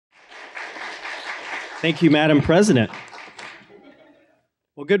Thank you, Madam President.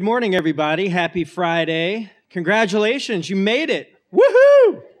 Well, good morning, everybody. Happy Friday. Congratulations, you made it.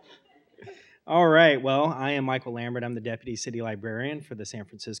 Woohoo! All right, well, I am Michael Lambert. I'm the Deputy City Librarian for the San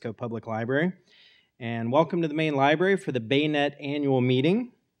Francisco Public Library. And welcome to the main library for the BayNet Annual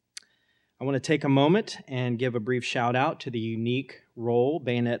Meeting. I want to take a moment and give a brief shout out to the unique role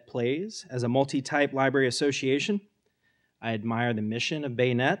BayNet plays as a multi-type library association. I admire the mission of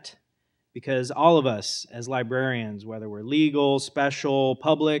BayNet because all of us as librarians, whether we're legal, special,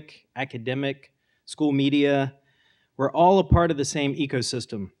 public, academic, school media, we're all a part of the same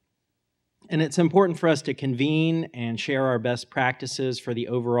ecosystem. And it's important for us to convene and share our best practices for the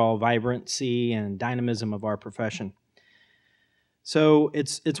overall vibrancy and dynamism of our profession. So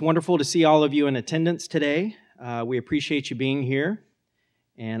it's wonderful to see all of you in attendance today. We appreciate you being here,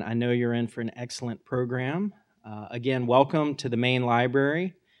 and I know you're in for an excellent program. Again, welcome to the main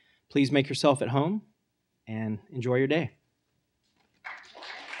library. Please make yourself at home and enjoy your day.